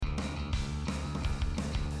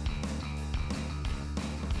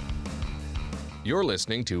You're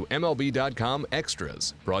listening to MLB.com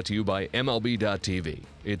Extras, brought to you by MLB.tv.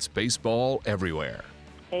 It's baseball everywhere.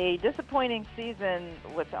 A disappointing season,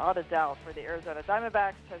 without a doubt, for the Arizona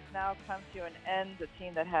Diamondbacks has now come to an end. A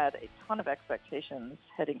team that had a ton of expectations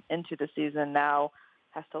heading into the season now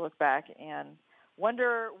has to look back and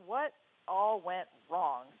wonder what all went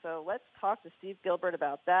wrong. So let's talk to Steve Gilbert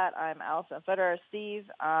about that. I'm Alyson Footer. Steve,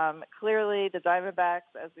 clearly the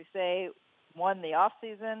Diamondbacks, as we say, won the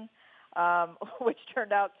offseason, which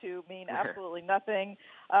turned out to mean absolutely nothing.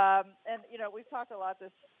 And, you know, we've talked a lot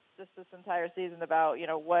this entire season about, you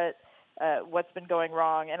know, what's been going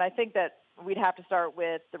wrong. And I think that we'd have to start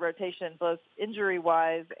with the rotation, both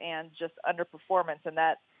injury-wise and just underperformance. And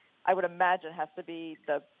that, I would imagine, has to be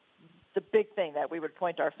the big thing that we would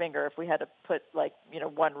point our finger if we had to put, like, you know,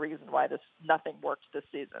 one reason why nothing worked this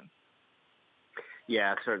season.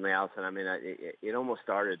 Yeah, certainly, Allison. I mean, it almost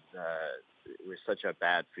started with such a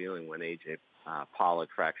bad feeling when A.J. Pollock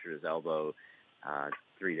fractured his elbow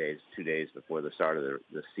 2 days before the start of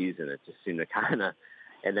the season. It just seemed to kind of,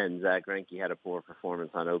 and then Zach Greinke had a poor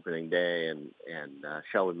performance on opening day, and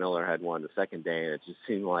Shelby Miller had one the second day, and it just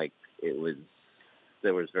seemed like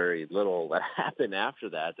there was very little that happened after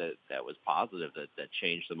that was positive, that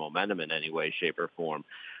changed the momentum in any way, shape, or form.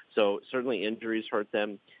 So certainly injuries hurt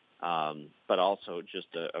them, but also just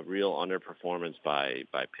a real underperformance by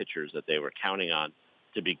pitchers that they were counting on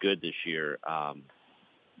to be good this year.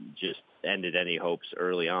 Just ended any hopes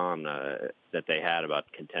early on that they had about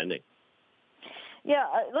contending. Yeah,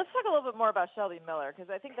 let's talk a little bit more about Shelby Miller,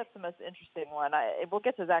 because I think that's the most interesting one. We'll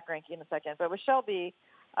get to Zach Greinke in a second, but with Shelby,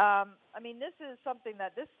 I mean, this is something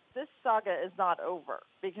that this saga is not over,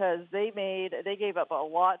 because they gave up a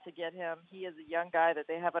lot to get him. He is a young guy that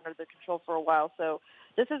they have under their control for a while, so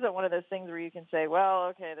this isn't one of those things where you can say, well,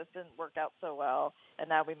 okay, this didn't work out so well, and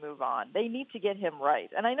now we move on. They need to get him right.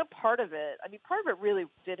 And I know part of it really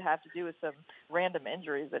did have to do with some random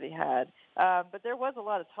injuries that he had. But there was a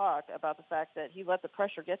lot of talk about the fact that he let the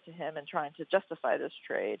pressure get to him in trying to justify this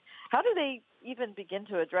trade. How do they even begin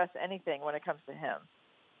to address anything when it comes to him?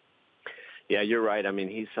 Yeah, you're right. I mean,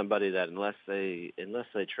 he's somebody that unless they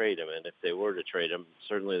trade him, and if they were to trade him,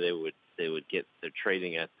 certainly they would get their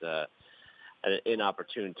trading at an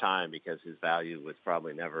inopportune time, because his value was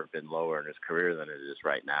probably never been lower in his career than it is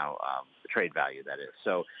right now, the trade value, that is.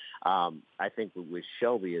 So I think with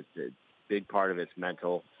Shelby, it's a big part of it's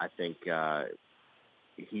mental. I think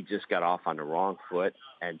he just got off on the wrong foot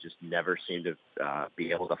and just never seemed to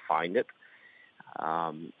be able to find it.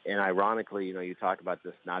 And ironically, you know, you talk about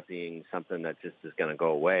this not being something that just is going to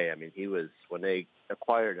go away. I mean, when they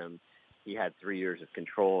acquired him, he had 3 years of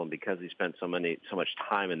control, and because he spent so much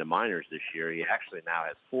time in the minors this year, he actually now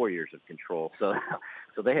has 4 years of control. So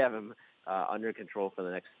they have him under control for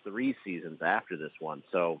the next 3 seasons after this one.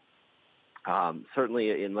 So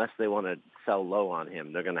certainly, unless they want to sell low on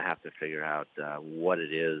him, they're going to have to figure out what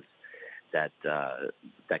it is that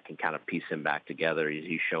can kind of piece him back together.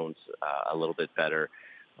 He's shown a little bit better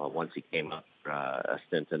once he came up a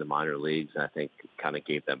stint in the minor leagues, and I think kind of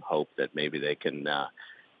gave them hope that maybe they can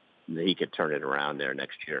he could turn it around there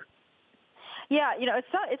next year. Yeah, you know,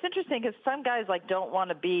 it's interesting because some guys don't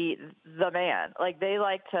want to be the man. Like, they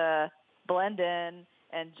like to blend in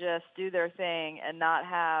and just do their thing and not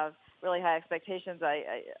have really high expectations.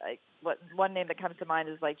 One name that comes to mind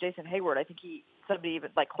is Jason Hayward. I think somebody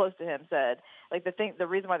even close to him said the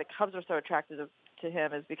reason why the Cubs are so attracted to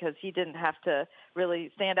him is because he didn't have to really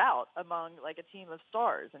stand out among a team of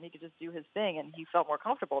stars, and he could just do his thing, and he felt more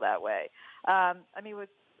comfortable that way. I mean,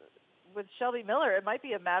 with Shelby Miller, it might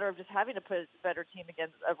be a matter of just having to put a better team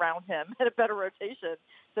around him and a better rotation,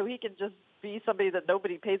 so he can just be somebody that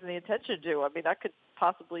nobody pays any attention to. I mean, that could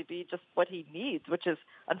possibly be just what he needs, which is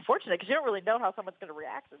unfortunate because you don't really know how someone's going to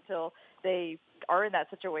react until they are in that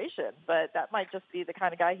situation. But that might just be the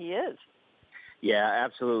kind of guy he is. Yeah,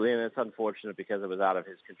 absolutely, and it's unfortunate because it was out of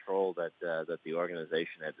his control that the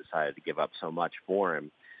organization had decided to give up so much for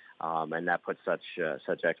him. And that puts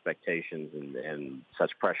such expectations and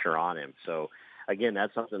such pressure on him. So, again,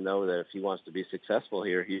 that's something, though, that if he wants to be successful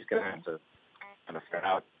here, he's going to have to kind of figure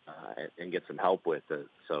out and get some help with it.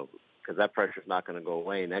 So, because that pressure is not going to go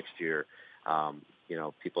away next year, you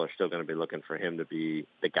know, people are still going to be looking for him to be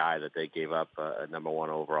the guy that they gave up a number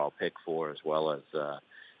 1 overall pick for, as well as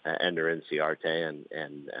Ender Inciarte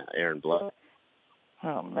and Aaron Blood.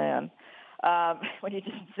 Oh, man. When you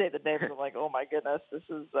didn't say the names, I'm like, oh my goodness,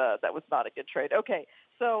 that was not a good trade. Okay,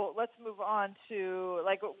 so let's move on to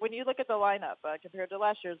when you look at the lineup compared to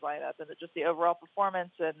last year's lineup and just the overall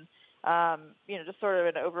performance and just sort of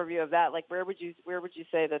an overview of that. Where would you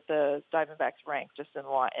say that the Diamondbacks rank just in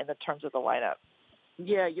the terms of the lineup?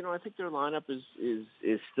 Yeah, I think their lineup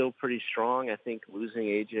is still pretty strong. I think losing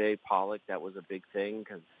A.J. Pollock, that was a big thing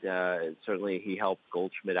because certainly he helped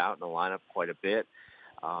Goldschmidt out in the lineup quite a bit.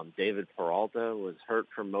 David Peralta was hurt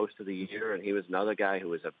for most of the year, and he was another guy who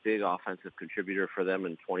was a big offensive contributor for them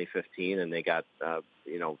in 2015, and they got,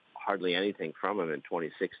 hardly anything from him in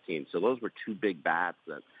 2016. So those were two big bats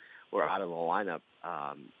that were out of the lineup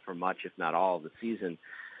for much, if not all, of the season.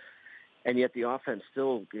 And yet the offense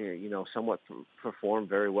still, somewhat performed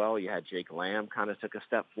very well. You had Jake Lamb kind of took a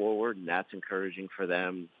step forward, and that's encouraging for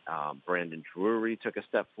them. Brandon Drury took a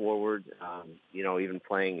step forward, even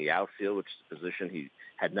playing the outfield, which is a position he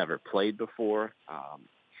had never played before.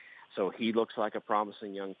 So he looks like a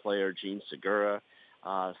promising young player. Gene Segura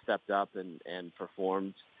stepped up and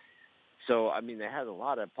performed. So, they had a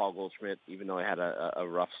lot of Paul Goldschmidt, even though he had a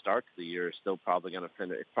rough start to the year, still probably going to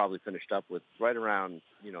finish. It's probably finished up with right around,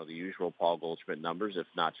 the usual Paul Goldschmidt numbers, if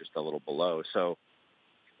not just a little below. So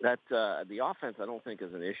that the offense, I don't think,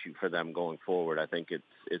 is an issue for them going forward. I think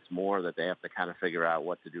it's more that they have to kind of figure out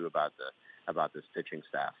what to do about this pitching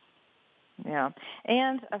staff. Yeah,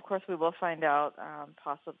 and of course we will find out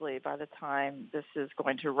possibly by the time this is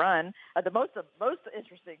going to run. The most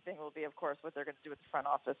interesting thing will be, of course, what they're going to do with the front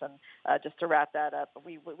office. And just to wrap that up,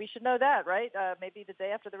 we should know that, right? Maybe the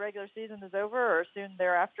day after the regular season is over, or soon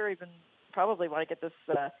thereafter. Even probably want to get this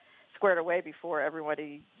squared away before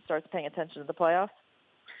everybody starts paying attention to the playoffs.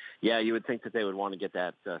 Yeah, you would think that they would want to get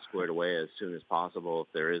that squared away as soon as possible if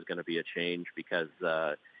there is going to be a change, because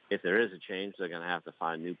if there is a change, they're going to have to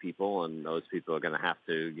find new people, and those people are going to have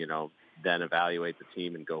to, then evaluate the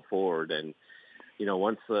team and go forward. And,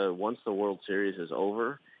 once the World Series is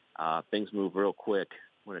over, things move real quick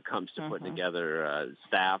when it comes to putting together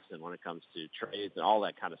staffs and when it comes to trades and all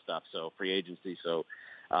that kind of stuff. So free agency. So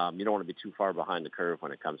you don't want to be too far behind the curve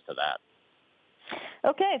when it comes to that.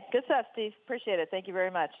 Okay. Good stuff, Steve. Appreciate it. Thank you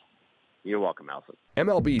very much. You're welcome, Alyson.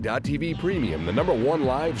 MLB.tv Premium, the #1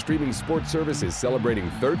 live streaming sports service, is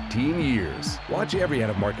celebrating 13 years. Watch every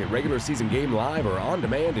out-of-market regular season game live or on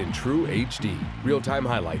demand in true HD. Real-time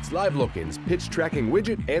highlights, live look-ins, pitch tracking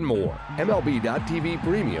widget, and more. MLB.tv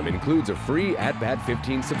Premium includes a free At-Bat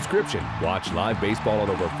 15 subscription. Watch live baseball on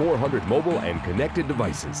over 400 mobile and connected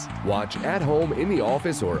devices. Watch at home, in the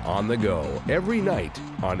office, or on the go every night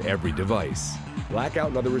on every device. Blackout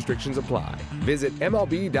and other restrictions apply. Visit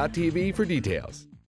MLB.tv for details.